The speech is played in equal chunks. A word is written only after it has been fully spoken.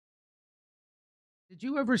Did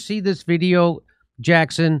you ever see this video,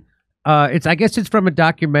 Jackson? I guess it's from a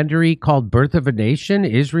documentary called Birth of a Nation,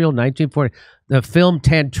 Israel 1940, the film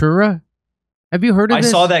Tantura. Have you heard of this?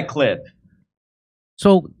 I saw that clip.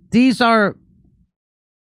 So this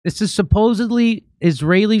is supposedly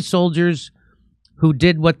Israeli soldiers who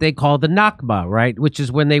did what they call the Nakba, right? Which is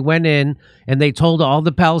when they went in and they told all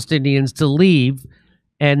the Palestinians to leave.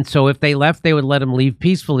 And so if they left, they would let them leave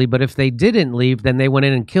peacefully. But if they didn't leave, then they went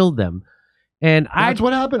in and killed them. And that's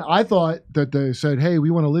what happened. I thought that they said, hey,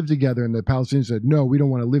 we want to live together. And the Palestinians said, no, we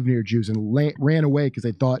don't want to live near Jews, and ran away because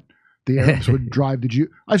they thought the Arabs would drive the Jews.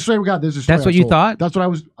 I swear to God, this is that's what you thought? That's what I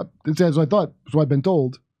was. That's what I thought. That's what I've been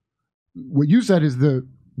told. What you said is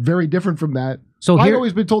very different from that. So I've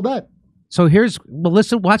always been told that. So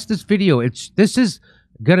listen, watch this video. This is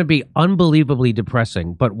going to be unbelievably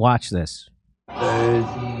depressing, but watch this. In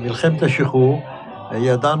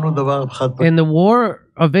the War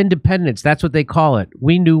of Independence, that's what they call it.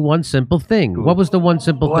 We knew one simple thing. What was the one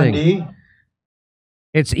simple thing?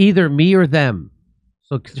 It's either me or them.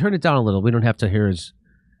 So turn it down a little. We don't have to hear his...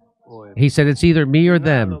 He said it's either me or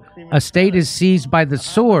them. A state is seized by the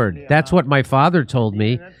sword. That's what my father told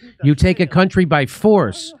me. You take a country by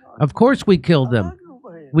force. Of course we killed them.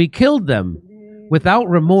 We killed them without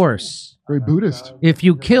remorse. Very Buddhist. If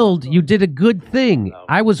you killed, you did a good thing.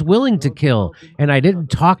 I was willing to kill, and I didn't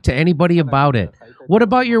talk to anybody about it. What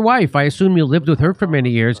about your wife? I assume you lived with her for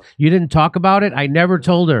many years. You didn't talk about it? I never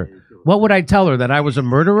told her. What would I tell her, that I was a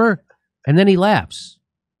murderer? And then he laughs.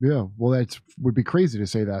 Yeah, well, that would be crazy to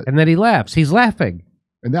say that. And then he laughs. He's laughing.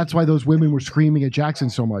 And that's why those women were screaming at Jackson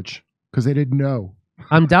so much, because they didn't know.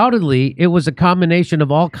 Undoubtedly, it was a combination of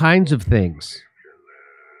all kinds of things.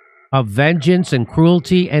 Of vengeance and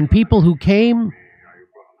cruelty, and people who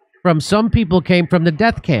some people came from the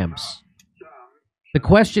death camps. The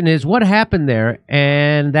question is, what happened there?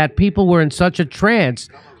 And that people were in such a trance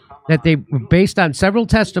that they, based on several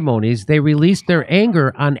testimonies, they released their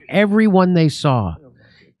anger on everyone they saw.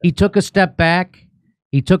 He took a step back,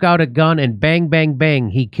 he took out a gun, and bang, bang,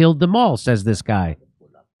 bang, he killed them all, says this guy.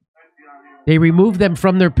 They removed them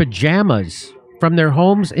from their pajamas, from their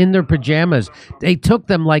homes in their pajamas. They took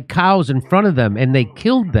them like cows in front of them, and they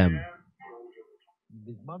killed them.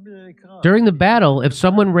 During the battle, if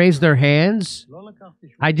someone raised their hands,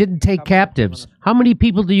 I didn't take captives. How many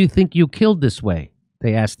people do you think you killed this way?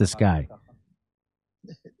 They asked this guy.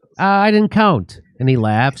 I didn't count. And he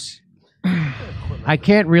laughs. I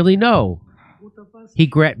can't really know.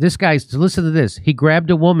 Listen to this. He grabbed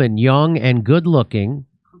a woman, young and good looking,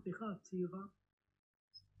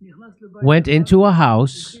 went into a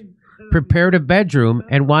house, prepared a bedroom,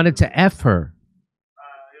 and wanted to F her.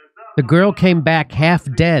 The girl came back half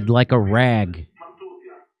dead like a rag.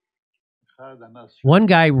 One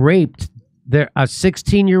guy raped a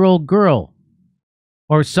 16-year-old girl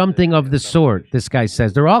or something of the sort, this guy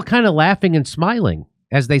says. They're all kind of laughing and smiling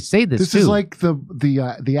as they say this, This is like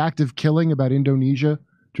the act of killing about Indonesia.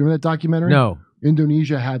 Do you remember that documentary? No.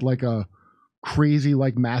 Indonesia had like a crazy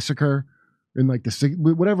massacre in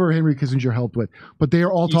whatever Henry Kissinger helped with, but they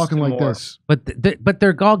are all talking like this. But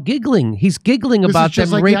they're all giggling. He's giggling about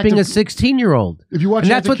them raping a 16-year-old. If you watch,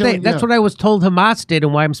 and that's what I was told Hamas did,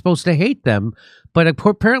 and why I'm supposed to hate them. But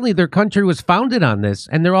apparently their country was founded on this,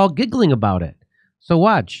 and they're all giggling about it. So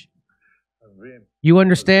watch. You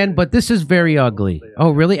understand? But this is very ugly.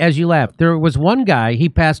 Oh, really? As you laugh. There was one guy, he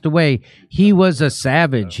passed away. He was a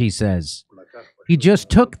savage, he says. He just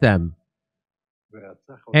took them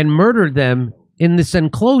and murdered them in this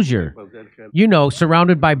enclosure,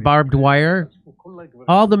 surrounded by barbed wire.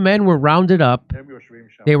 All the men were rounded up.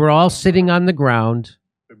 They were all sitting on the ground,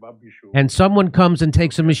 and someone comes and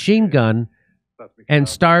takes a machine gun and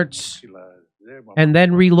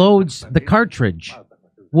then reloads the cartridge.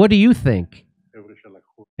 What do you think?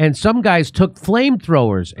 And some guys took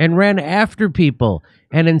flamethrowers and ran after people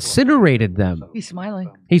and incinerated them. He's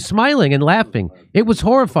smiling. He's smiling and laughing. It was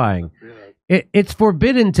horrifying. It's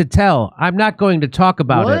forbidden to tell. I'm not going to talk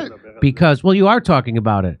about it because, you are talking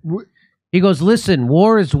about it. He goes, listen,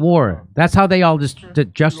 war is war. That's how they all just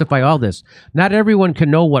justify all this. Not everyone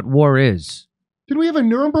can know what war is. Did we have a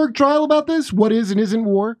Nuremberg trial about this? What is and isn't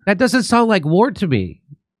war? That doesn't sound like war to me.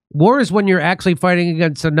 War is when you're actually fighting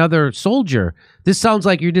against another soldier. This sounds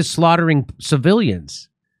like you're just slaughtering civilians.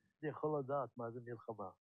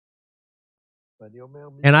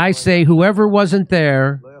 And I say whoever wasn't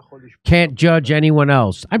there can't judge anyone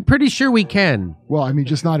else. I'm pretty sure we can. Well, I mean,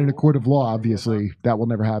 just not in a court of law, obviously. That will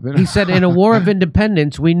never happen. He said, in a war of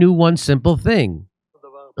independence, we knew one simple thing.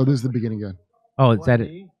 Oh, this is the beginning again. Oh, is that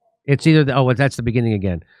it? It's either that's the beginning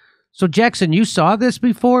again. So, Jackson, you saw this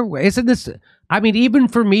before? Isn't this... I mean, even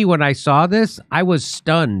for me, when I saw this, I was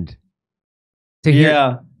stunned to hear.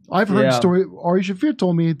 Yeah. I've heard a story. Ari Shaffir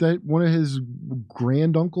told me that one of his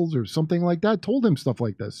granduncles or something like that told him stuff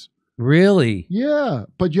like this. Really? Yeah.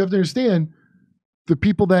 But you have to understand, the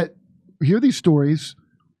people that hear these stories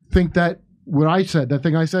think that what I said, that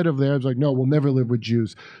thing I said over there, I was like, no, we'll never live with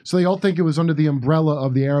Jews. So they all think it was under the umbrella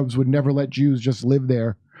of the Arabs would never let Jews just live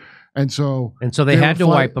there. And so they had to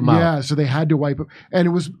wipe them out. Yeah, so they had to wipe them.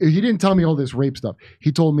 And he didn't tell me all this rape stuff.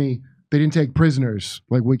 He told me they didn't take prisoners.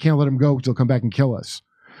 Like, we can't let them go because they'll come back and kill us.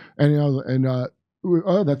 And,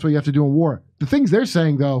 that's what you have to do in war. The things they're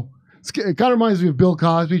saying, though, it kind of reminds me of Bill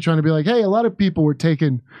Cosby trying to be like, hey, a lot of people were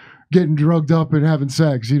getting drugged up and having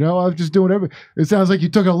sex, I was just doing everything. It sounds like you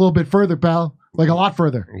took it a little bit further, pal. Like a lot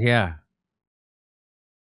further. Yeah.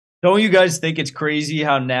 Don't you guys think it's crazy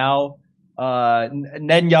how now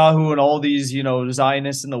Netanyahu and all these,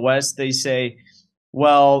 Zionists in the West, they say,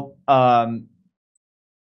 well,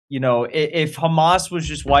 if Hamas was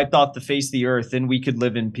just wiped off the face of the earth, then we could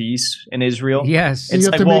live in peace in Israel. Yes. You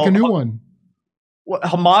have to make a new one.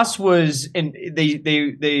 Hamas was, and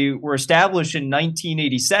they were established in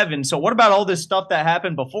 1987. So what about all this stuff that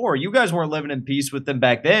happened before? You guys weren't living in peace with them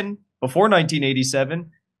back then, before 1987.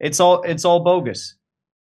 It's all bogus.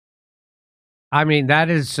 I mean, that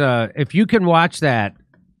is, if you can watch that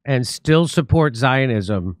and still support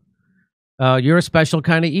Zionism, you're a special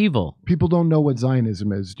kind of evil. People don't know what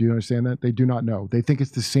Zionism is. Do you understand that? They do not know. They think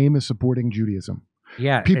it's the same as supporting Judaism.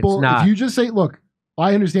 Yeah, people. It's not. If you just say, look,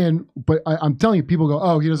 I understand, but I'm telling you, people go,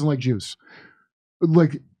 oh, he doesn't like Jews.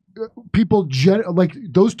 Like, people, like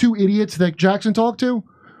those two idiots that Jackson talked to,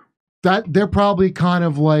 that they're probably kind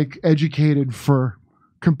of like educated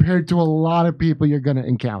compared to a lot of people you're going to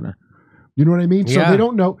encounter. You know what I mean? Yeah. So they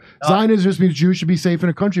don't know. Zionism just means Jews should be safe in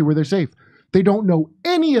a country where they're safe. They don't know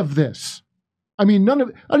any of this. I mean, none of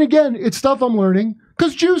it. And again, it's stuff I'm learning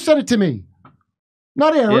because Jews said it to me,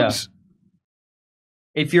 not Arabs. Yeah.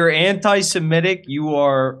 If you're anti-Semitic, you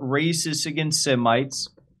are racist against Semites.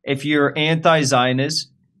 If you're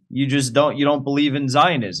anti-Zionist, you don't believe in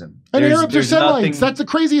Zionism. And Arabs are Semites. That's the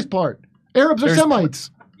craziest part. Arabs are Semites.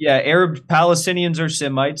 Yeah, Arab Palestinians are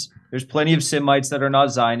Semites. There's plenty of Semites that are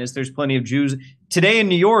not Zionists. There's plenty of Jews. Today in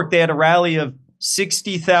New York, they had a rally of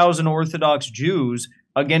 60,000 Orthodox Jews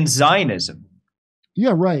against Zionism.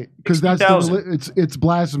 Yeah, right. Because it's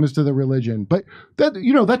blasphemous to the religion. But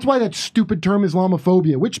that's why that stupid term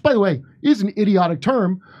Islamophobia, which, by the way, is an idiotic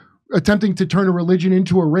term, attempting to turn a religion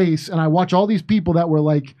into a race. And I watch all these people that were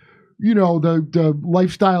like, the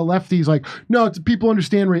lifestyle lefties, like, no, it's people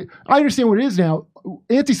understand. I understand what it is now.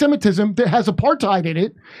 Anti-Semitism that has apartheid in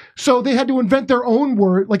it. So they had to invent their own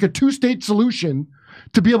word, like a two-state solution,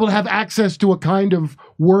 to be able to have access to a kind of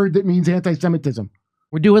word that means anti-Semitism.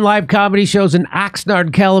 We're doing live comedy shows in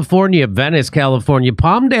Oxnard, California, Venice, California,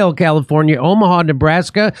 Palmdale, California, Omaha,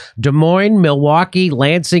 Nebraska, Des Moines, Milwaukee,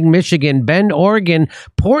 Lansing, Michigan, Bend, Oregon,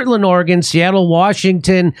 Portland, Oregon, Seattle,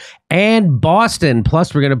 Washington, and Boston.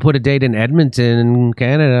 Plus, we're going to put a date in Edmonton,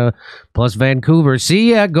 Canada, plus Vancouver.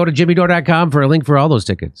 See ya. Go to jimmydore.com for a link for all those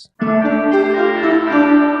tickets.